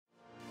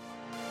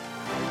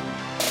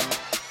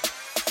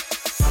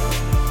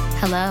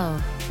Hello,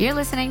 you're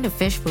listening to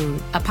Fish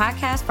Food, a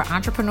podcast for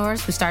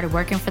entrepreneurs who started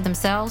working for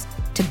themselves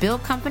to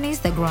build companies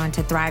that grow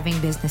into thriving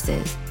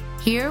businesses.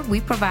 Here, we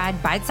provide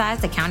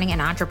bite-sized accounting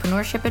and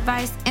entrepreneurship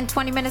advice in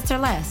 20 minutes or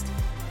less.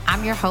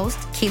 I'm your host,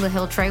 Keela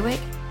Hill-Trawick,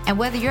 and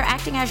whether you're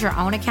acting as your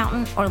own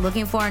accountant or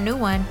looking for a new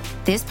one,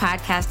 this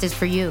podcast is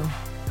for you.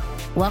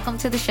 Welcome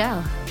to the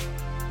show.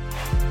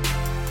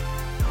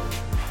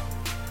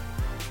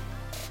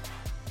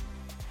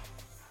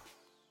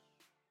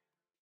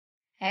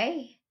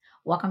 Hey,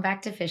 welcome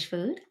back to Fish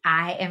Food.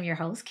 I am your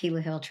host, Keela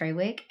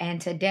Hill-Trawick,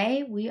 and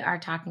today we are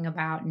talking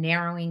about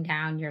narrowing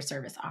down your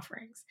service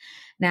offerings.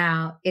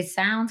 Now, it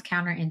sounds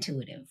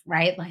counterintuitive,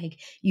 right? Like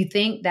you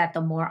think that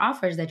the more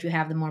offers that you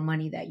have, the more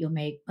money that you'll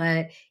make,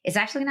 but it's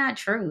actually not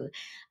true.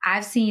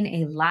 I've seen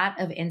a lot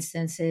of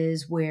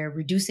instances where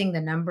reducing the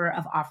number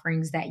of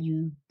offerings that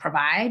you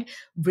provide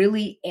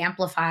really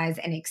amplifies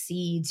and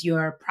exceeds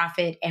your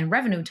profit and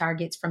revenue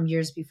targets from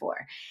years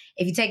before.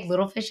 If you take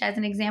Little Fish as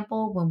an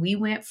example, when we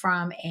went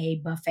from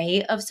a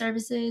buffet of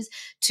services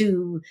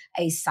to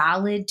a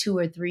solid 2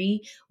 or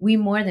 3, we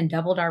more than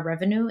doubled our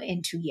revenue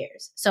in 2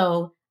 years.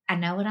 So I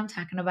know what I'm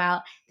talking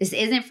about. This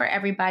isn't for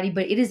everybody,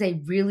 but it is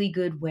a really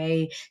good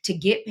way to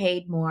get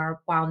paid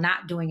more while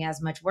not doing as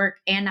much work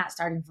and not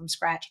starting from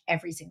scratch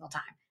every single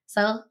time.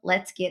 So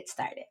let's get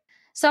started.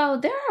 So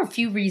there are a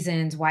few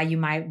reasons why you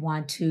might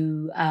want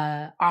to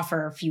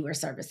offer fewer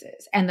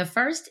services. And the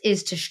first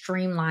is to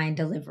streamline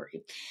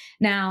delivery.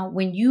 Now,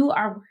 when you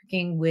are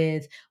working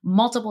with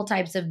multiple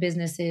types of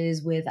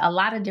businesses with a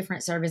lot of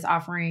different service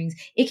offerings,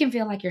 it can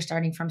feel like you're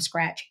starting from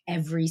scratch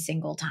every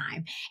single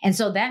time. And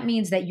so that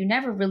means that you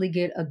never really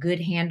get a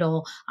good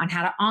handle on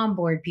how to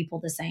onboard people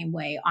the same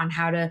way, on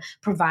how to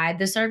provide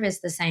the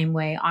service the same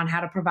way, on how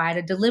to provide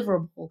a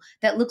deliverable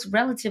that looks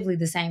relatively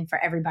the same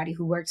for everybody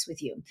who works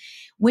with you.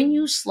 When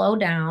you slow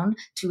down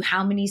to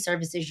how many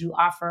services you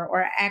offer,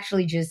 or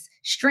actually just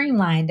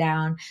streamline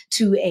down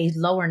to a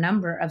lower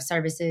number of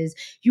services,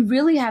 you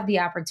really have the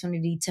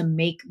opportunity to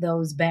make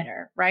those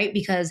better, right?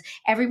 Because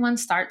everyone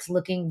starts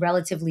looking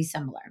relatively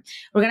similar.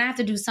 We're going to have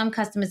to do some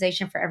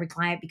customization for every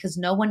client because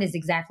no one is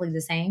exactly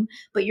the same,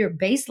 but your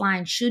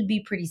baseline should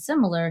be pretty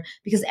similar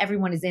because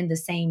everyone is in the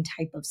same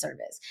type of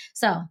service.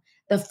 So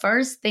the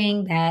first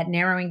thing that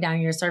narrowing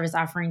down your service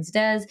offerings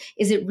does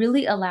is it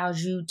really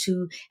allows you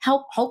to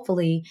help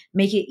hopefully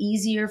make it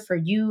easier for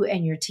you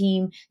and your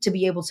team to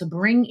be able to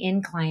bring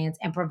in clients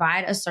and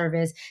provide a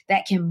service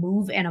that can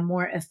move in a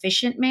more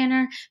efficient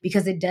manner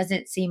because it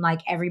doesn't seem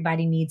like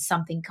everybody needs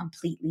something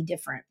completely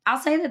different. I'll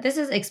say that this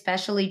is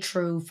especially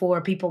true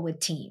for people with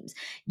teams.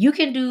 You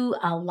can do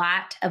a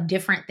lot of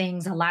different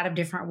things, a lot of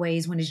different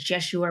ways when it's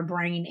just your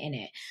brain in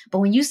it. But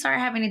when you start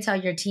having to tell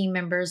your team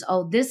members,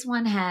 oh, this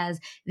one has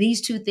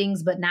these 2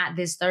 things, but not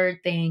this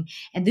third thing.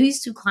 And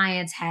these 2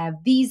 clients have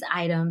these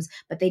items,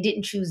 but they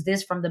didn't choose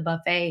this from the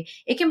buffet.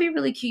 It can be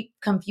really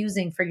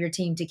confusing for your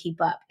team to keep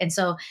up. And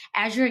so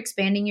as you're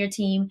expanding your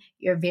team,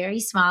 your very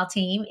small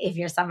team, if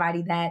you're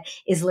somebody that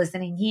is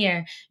listening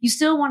here, you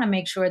still want to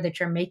make sure that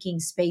you're making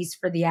space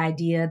for the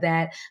idea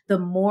that the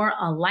more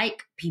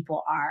alike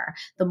people are,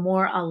 the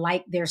more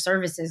alike their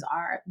services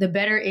are, the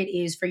better it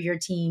is for your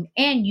team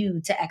and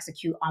you to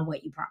execute on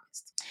what you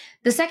promised.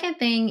 The second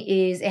thing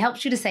is it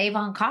helps you to save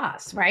on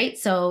costs, right?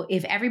 So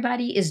if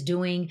everybody is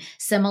doing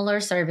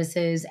similar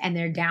services and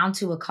they're down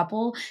to a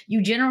couple,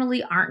 you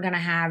generally aren't going to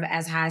have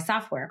as high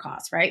software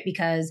costs, right?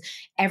 Because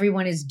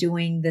everyone is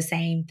doing the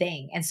same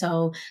thing. And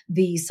so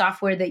the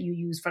software that you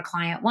use for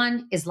client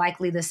 1 is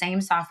likely the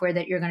same software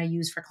that you're going to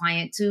use for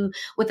client 2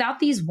 without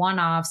these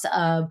one-offs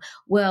of,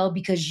 well,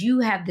 because you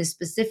have this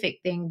specific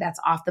thing that's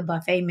off the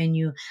buffet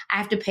menu, I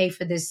have to pay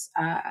for this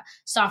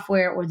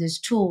software or this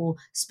tool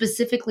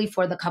specifically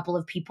for the couple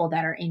of people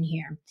that are in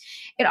here.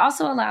 It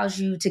also allows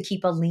you to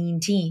keep a lean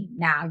team.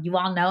 Now, you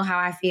all know how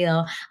I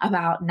feel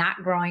about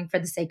not growing for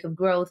the sake of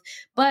growth,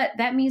 but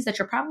that means that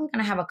you're probably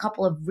going to have a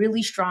couple of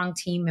really strong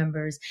team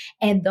members,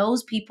 and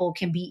those people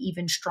can be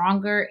even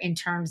stronger in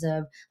terms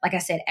of, like I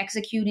said,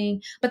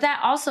 executing, but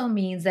that also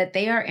means that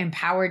they are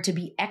empowered to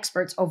be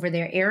experts over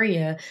their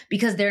area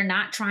because they're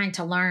not trying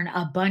to learn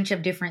a bunch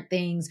of different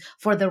things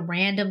for the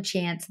random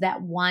chance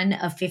that 1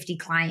 of 50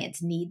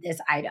 clients need this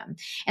item.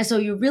 And so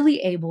you're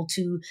really able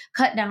to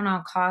cut down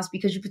on costs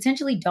because you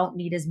potentially don't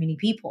need as many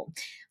people.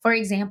 For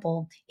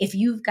example, if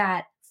you've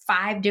got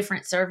 5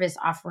 different service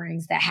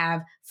offerings that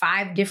have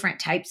 5 different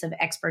types of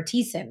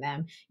expertise in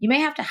them, you may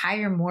have to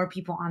hire more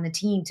people on the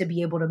team to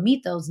be able to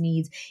meet those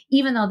needs,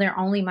 even though there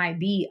only might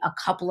be a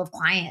couple of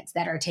clients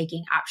that are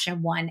taking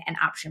option 1 and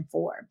option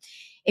 4.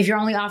 If you're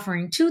only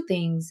offering 2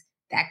 things,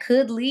 that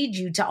could lead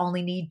you to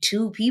only need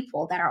 2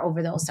 people that are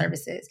over those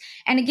services.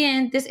 And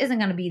again, this isn't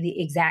going to be the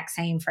exact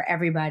same for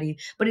everybody,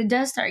 but it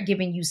does start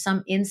giving you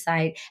some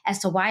insight as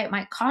to why it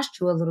might cost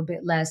you a little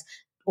bit less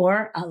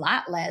or a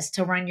lot less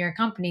to run your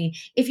company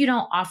if you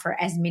don't offer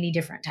as many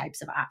different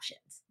types of options.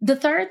 The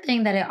third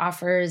thing that it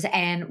offers,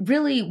 and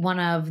really one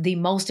of the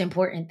most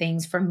important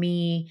things for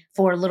me,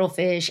 for Little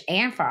Fish,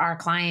 and for our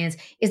clients,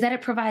 is that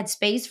it provides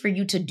space for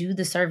you to do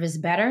the service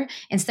better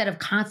instead of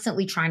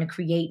constantly trying to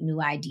create new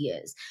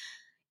ideas.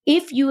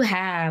 If you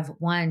have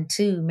one,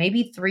 two,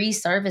 maybe three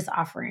service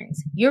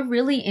offerings, you're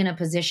really in a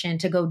position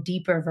to go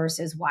deeper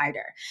versus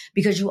wider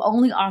because you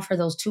only offer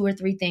those two or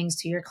three things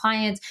to your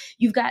clients.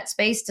 You've got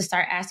space to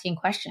start asking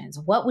questions.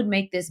 What would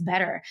make this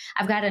better?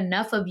 I've got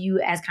enough of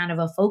you as kind of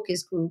a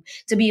focus group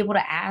to be able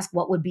to ask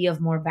what would be of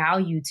more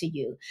value to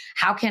you.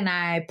 How can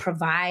I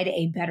provide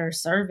a better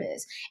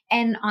service?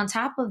 And on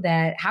top of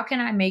that, how can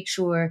I make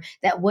sure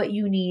that what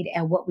you need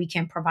and what we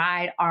can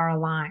provide are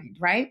aligned,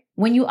 right?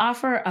 When you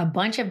offer a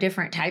bunch of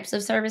different types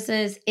of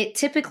services, it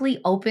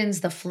typically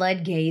opens the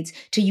floodgates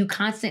to you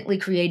constantly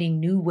creating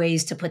new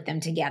ways to put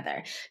them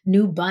together,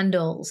 new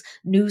bundles,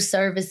 new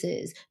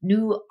services,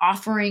 new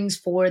offerings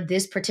for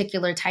this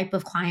particular type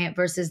of client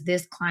versus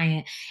this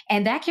client.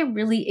 And that can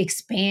really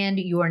expand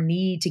your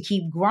need to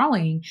keep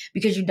growing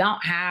because you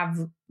don't have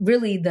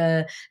really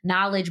the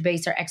knowledge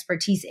base or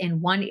expertise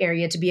in one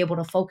area to be able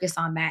to focus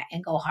on that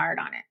and go hard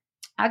on it.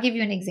 I'll give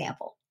you an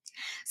example.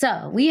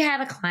 So we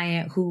had a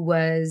client who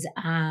was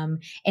an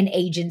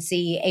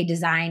agency, a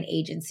design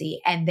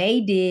agency, and they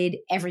did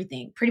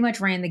everything, pretty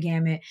much ran the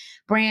gamut: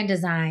 brand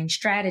design,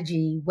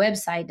 strategy,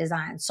 website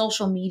design,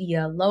 social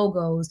media,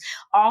 logos.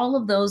 All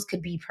of those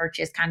could be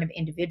purchased kind of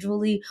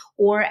individually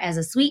or as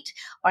a suite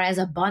or as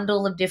a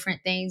bundle of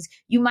different things.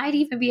 You might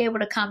even be able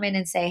to come in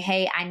and say,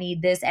 hey, I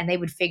need this, and they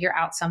would figure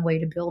out some way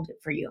to build it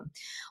for you.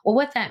 Well,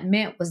 what that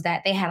meant was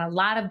that they had a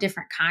lot of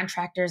different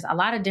contractors, a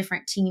lot of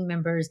different team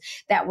members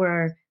that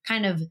were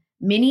kind of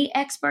mini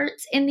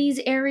experts in these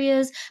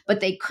areas, but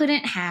they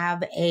couldn't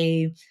have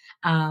a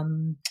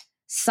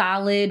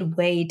solid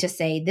way to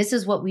say, this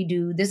is what we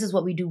do, this is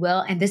what we do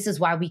well, and this is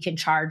why we can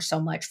charge so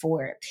much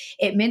for it.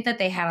 It meant that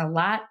they had a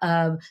lot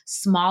of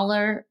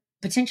smaller,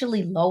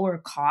 potentially lower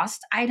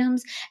cost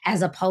items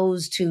as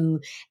opposed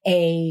to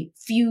a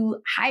few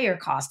higher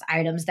cost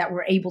items that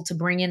were able to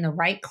bring in the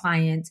right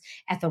clients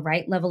at the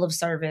right level of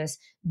service,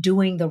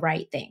 doing the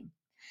right thing.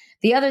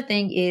 The other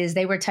thing is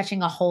they were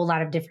touching a whole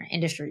lot of different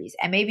industries.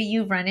 And maybe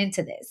you've run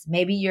into this.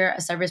 Maybe you're a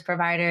service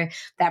provider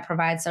that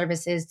provides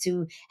services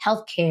to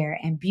healthcare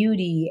and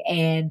beauty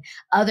and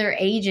other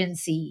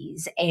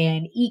agencies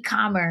and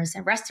e-commerce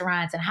and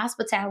restaurants and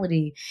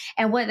hospitality.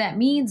 And what that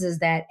means is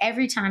that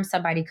every time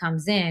somebody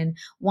comes in,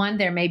 one,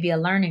 there may be a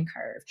learning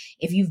curve.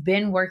 If you've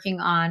been working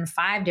on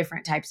 5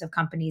 different types of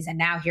companies and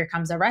now here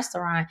comes a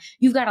restaurant,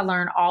 you've got to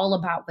learn all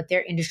about what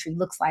their industry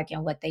looks like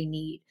and what they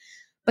need.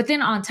 But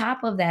then on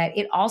top of that,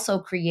 it also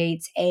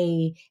creates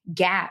a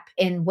gap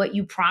in what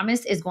you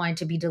promised is going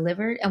to be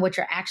delivered and what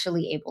you're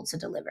actually able to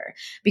deliver.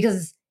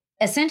 Because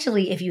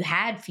essentially, if you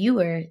had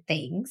fewer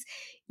things,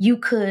 you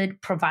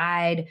could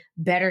provide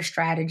better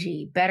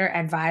strategy, better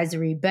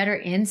advisory, better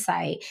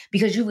insight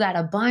because you've got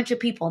a bunch of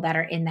people that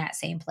are in that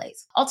same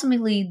place.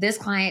 Ultimately, this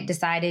client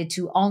decided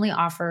to only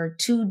offer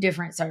 2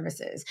 different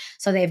services.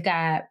 So they've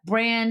got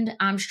brand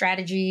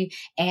strategy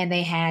and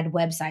they had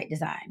website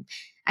design.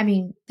 I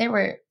mean, there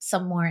were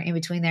some more in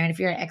between there. And if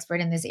you're an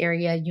expert in this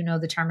area, you know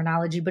the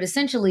terminology. But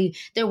essentially,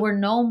 there were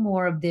no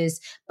more of this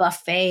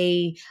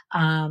buffet,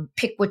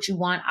 pick what you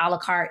want, a la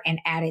carte, and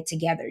add it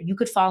together. You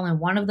could fall in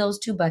one of those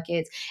 2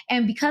 buckets.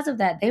 And because of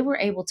that, they were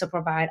able to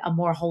provide a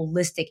more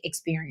holistic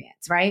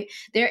experience, right?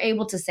 They're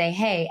able to say,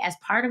 hey, as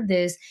part of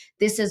this,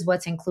 this is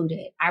what's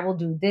included. I will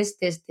do this,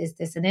 this, this,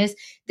 this, and this.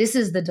 This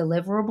is the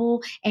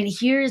deliverable. And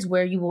here's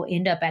where you will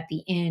end up at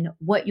the end,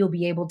 what you'll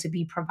be able to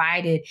be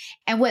provided.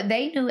 And what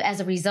they knew as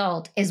a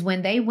result is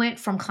when they went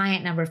from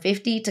client number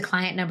 50 to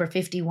client number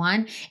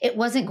 51, it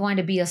wasn't going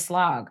to be a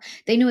slog.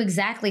 They knew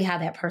exactly how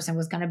that person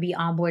was going to be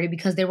onboarded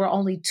because there were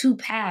only 2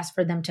 paths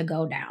for them to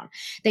go down.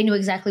 They knew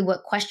exactly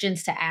what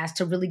questions to ask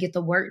to really get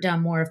the work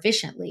done more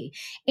efficiently.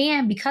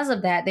 And because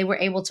of that, they were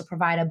able to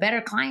provide a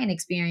better client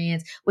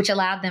experience, which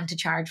allowed them to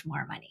charge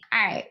more money.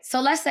 All right, so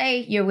let's say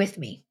you're with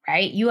me,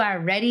 right? You are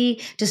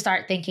ready to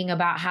start thinking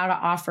about how to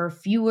offer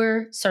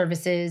fewer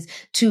services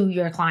to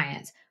your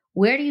clients.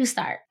 Where do you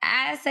start?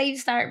 I say you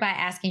start by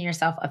asking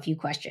yourself a few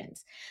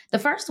questions. The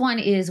first one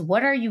is,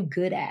 what are you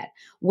good at?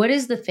 What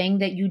is the thing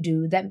that you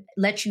do that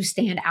lets you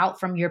stand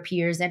out from your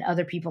peers and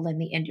other people in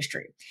the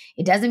industry?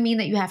 It doesn't mean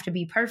that you have to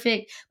be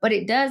perfect, but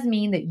it does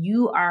mean that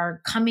you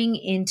are coming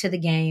into the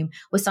game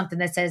with something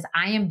that says,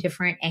 I am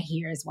different and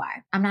here is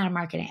why. I'm not a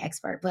marketing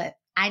expert, but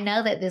I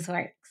know that this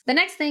works. The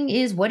next thing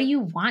is, what do you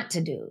want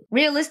to do?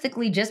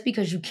 Realistically, just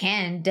because you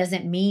can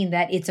doesn't mean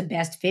that it's a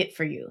best fit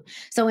for you.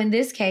 So in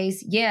this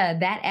case, yeah,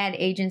 that ad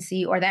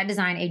agency or that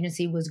design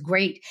agency was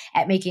great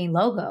at making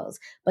logos,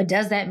 but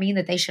does that mean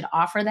that they should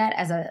offer that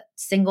as a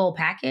single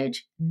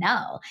package?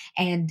 No.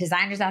 And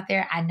designers out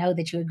there, I know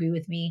that you agree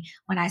with me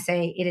when I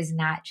say it is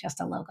not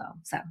just a logo.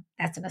 So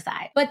that's an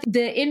aside. But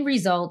the end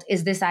result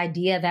is this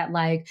idea that,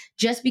 like,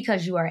 just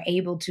because you are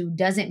able to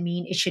doesn't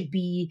mean it should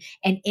be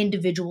an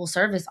individual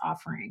service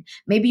offering.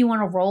 Maybe you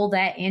want to roll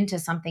that into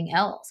something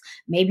else.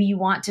 Maybe you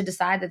want to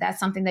decide that that's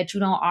something that you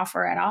don't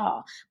offer at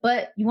all.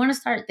 But you want to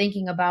start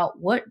thinking about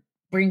what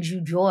brings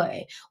you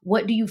joy.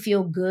 What do you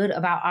feel good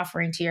about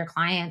offering to your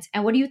clients?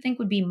 And what do you think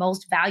would be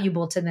most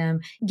valuable to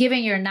them, given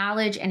your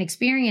knowledge and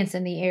experience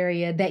in the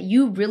area, that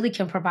you really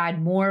can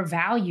provide more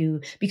value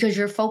because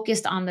you're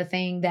focused on the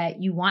thing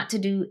that you want to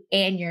do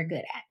and you're good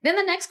at? Then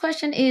the next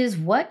question is,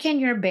 what can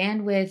your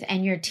bandwidth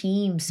and your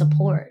team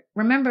support?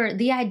 Remember,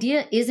 the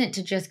idea isn't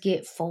to just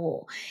get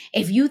full.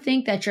 If you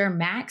think that your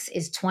max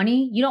is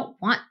 20, you don't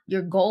want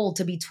your goal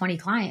to be 20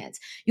 clients.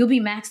 You'll be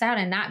maxed out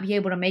and not be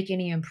able to make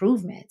any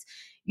improvements.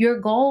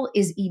 Your goal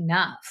is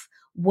enough.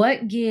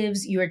 What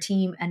gives your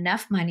team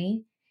enough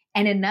money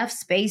and enough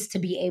space to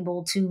be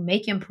able to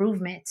make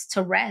improvements,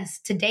 to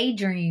rest, to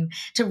daydream,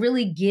 to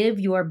really give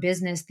your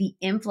business the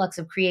influx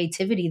of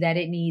creativity that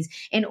it needs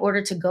in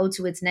order to go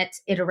to its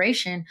next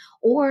iteration,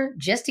 or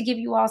just to give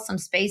you all some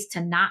space to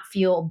not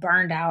feel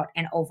burned out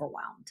and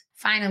overwhelmed?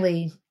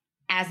 Finally,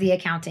 as the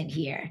accountant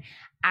here,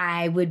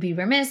 I would be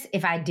remiss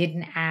if I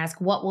didn't ask,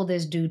 what will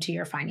this do to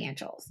your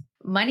financials?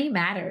 Money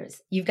matters.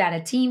 You've got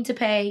a team to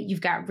pay. You've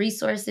got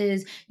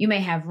resources. You may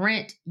have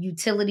rent,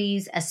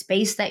 utilities, a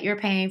space that you're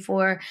paying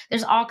for.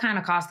 There's all kinds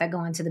of costs that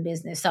go into the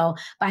business. So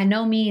by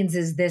no means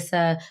is this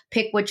a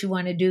pick what you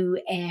want to do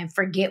and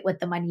forget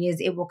what the money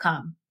is. It will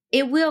come.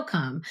 It will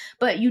come,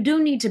 but you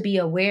do need to be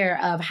aware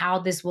of how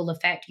this will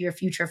affect your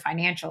future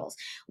financials.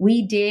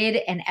 We did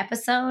an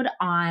episode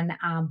on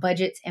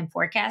budgets and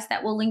forecasts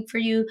that we'll link for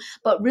you,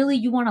 but really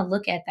you want to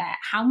look at that.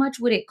 How much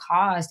would it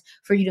cost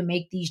for you to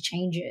make these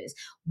changes?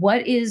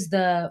 What is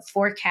the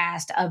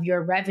forecast of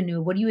your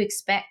revenue? What do you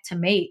expect to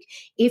make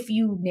if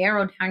you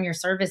narrow down your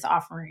service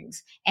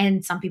offerings?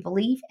 And some people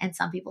leave and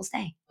some people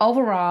stay.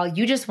 Overall,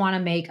 you just want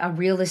to make a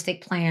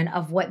realistic plan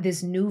of what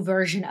this new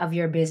version of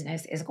your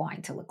business is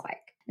going to look like.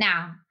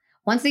 Now,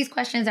 once these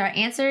questions are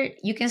answered,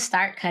 you can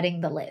start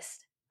cutting the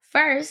list.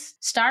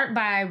 First, start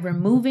by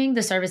removing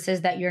the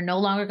services that you're no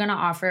longer going to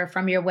offer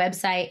from your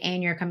website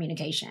and your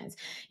communications.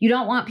 You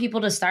don't want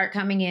people to start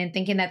coming in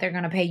thinking that they're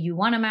going to pay you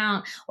one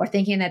amount, or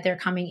thinking that they're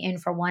coming in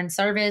for one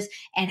service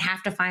and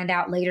have to find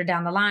out later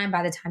down the line,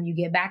 by the time you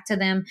get back to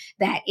them,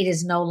 that it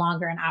is no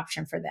longer an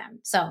option for them.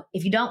 So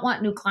if you don't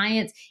want new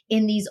clients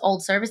in these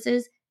old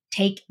services,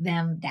 take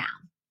them down.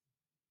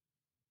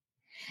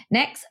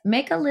 Next,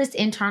 make a list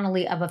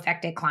internally of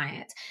affected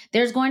clients.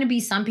 There's going to be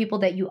some people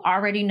that you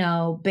already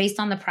know based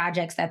on the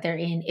projects that they're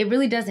in. It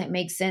really doesn't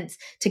make sense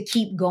to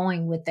keep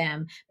going with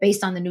them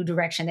based on the new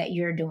direction that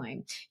you're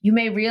doing. You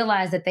may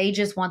realize that they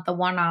just want the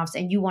one-offs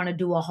and you want to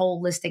do a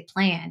holistic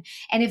plan.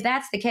 And if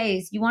that's the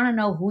case, you want to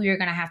know who you're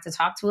going to have to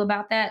talk to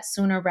about that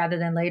sooner rather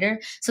than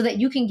later, so that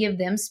you can give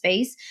them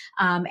space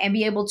and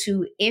be able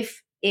to,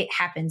 if it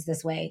happens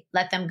this way,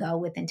 let them go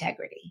with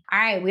integrity. All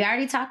right, we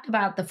already talked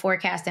about the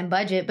forecast and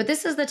budget, but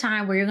this is the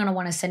time where you're going to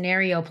want a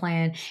scenario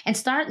plan and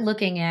start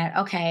looking at,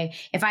 okay,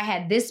 if I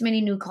had this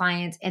many new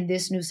clients and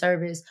this new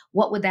service,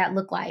 what would that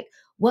look like?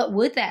 What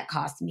would that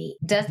cost me?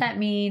 Does that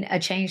mean a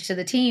change to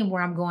the team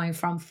where I'm going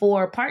from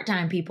 4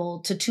 part-time people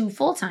to 2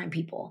 full-time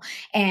people?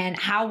 And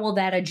how will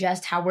that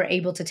adjust how we're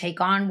able to take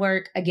on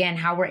work? Again,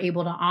 how we're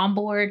able to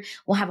onboard.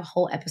 We'll have a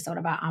whole episode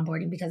about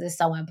onboarding because it's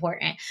so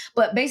important.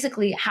 But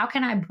basically, how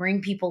can I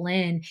bring people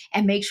in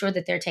and make sure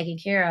that they're taken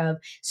care of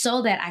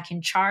so that I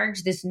can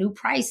charge this new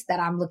price that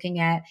I'm looking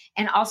at,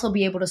 and also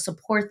be able to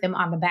support them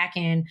on the back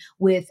end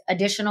with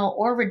additional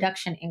or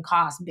reduction in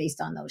cost based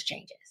on those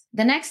changes?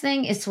 The next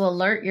thing is to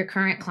alert your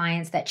current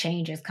clients that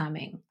change is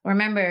coming.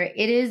 Remember,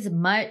 it is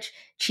much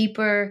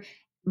cheaper,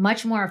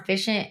 much more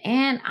efficient,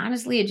 and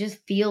honestly, it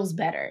just feels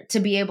better to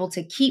be able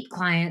to keep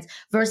clients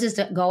versus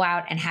to go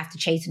out and have to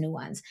chase new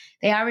ones.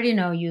 They already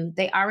know you.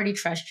 They already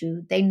trust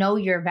you. They know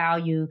your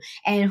value.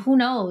 And who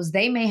knows,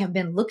 they may have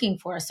been looking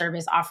for a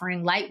service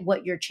offering like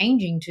what you're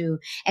changing to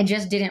and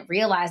just didn't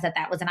realize that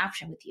that was an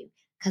option with you,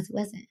 because it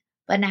wasn't.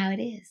 But now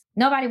it is.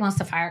 Nobody wants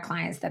to fire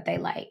clients that they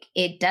like.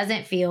 It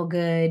doesn't feel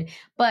good,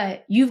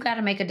 but you've got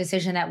to make a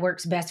decision that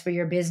works best for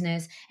your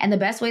business. And the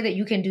best way that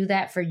you can do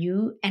that for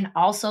you and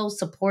also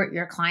support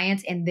your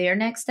clients in their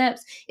next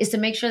steps is to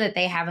make sure that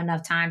they have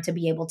enough time to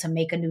be able to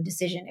make a new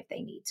decision if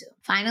they need to.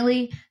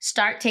 Finally,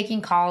 start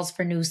taking calls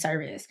for new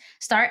service.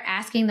 Start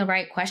asking the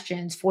right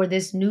questions for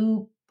this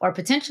new or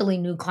potentially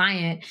new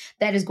client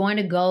that is going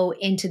to go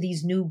into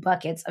these new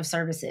buckets of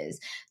services.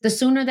 The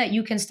sooner that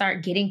you can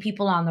start getting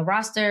people on the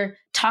roster,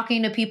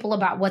 talking to people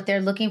about what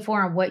they're looking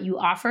for and what you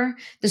offer,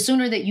 the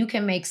sooner that you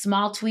can make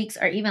small tweaks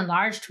or even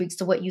large tweaks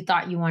to what you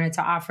thought you wanted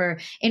to offer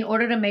in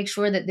order to make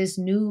sure that this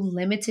new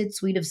limited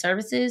suite of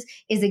services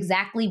is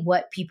exactly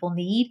what people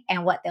need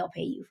and what they'll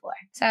pay you for.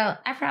 So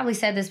I've probably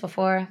said this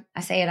before. I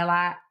say it a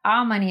lot.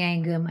 All money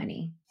ain't good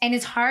money. And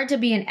it's hard to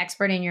be an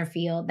expert in your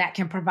field that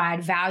can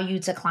provide value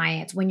to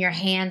clients when your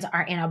hands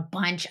are in a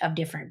bunch of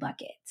different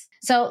buckets.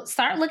 So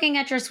start looking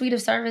at your suite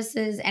of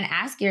services and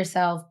ask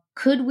yourself,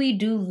 could we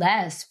do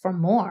less for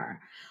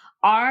more?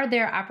 Are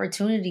there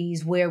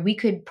opportunities where we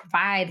could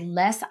provide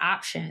less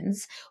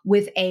options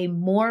with a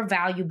more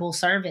valuable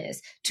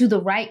service to the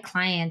right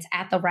clients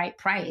at the right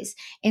price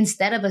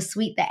instead of a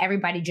suite that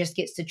everybody just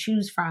gets to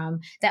choose from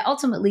that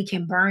ultimately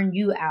can burn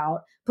you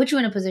out, put you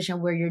in a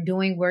position where you're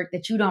doing work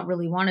that you don't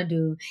really want to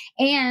do,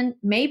 and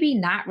maybe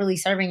not really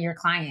serving your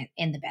client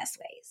in the best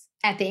ways?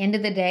 At the end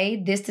of the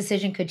day, this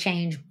decision could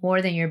change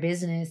more than your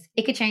business.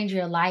 It could change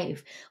your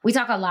life. We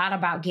talk a lot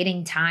about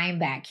getting time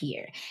back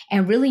here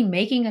and really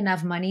making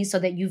enough money so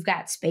that you've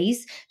got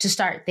space to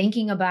start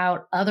thinking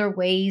about other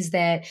ways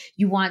that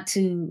you want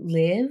to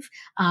live,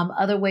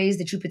 other ways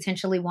that you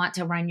potentially want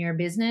to run your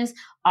business.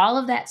 All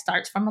of that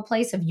starts from a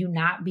place of you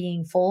not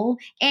being full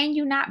and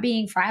you not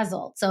being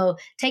frazzled. So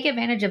take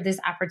advantage of this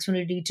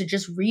opportunity to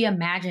just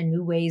reimagine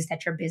new ways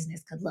that your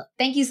business could look.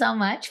 Thank you so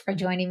much for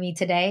joining me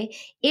today.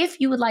 If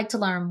you would like to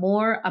learn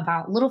more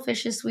about Little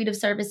Fish's suite of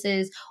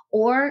services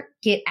or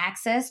get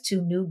access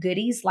to new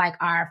goodies like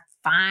our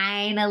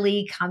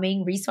finally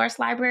coming resource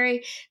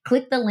library,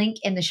 click the link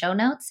in the show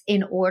notes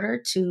in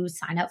order to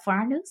sign up for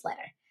our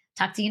newsletter.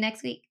 Talk to you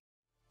next week.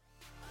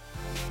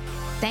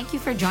 Thank you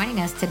for joining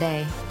us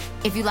today.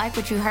 If you like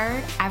what you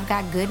heard, I've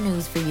got good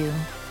news for you.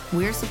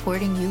 We're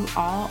supporting you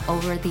all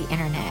over the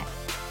internet.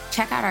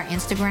 Check out our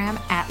Instagram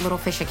at Little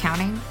Fish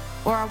Accounting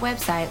or our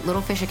website,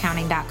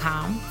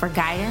 littlefishaccounting.com, for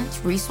guidance,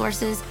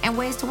 resources, and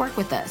ways to work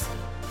with us.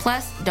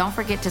 Plus, don't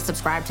forget to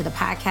subscribe to the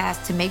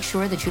podcast to make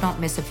sure that you don't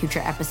miss a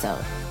future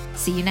episode.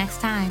 See you next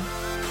time.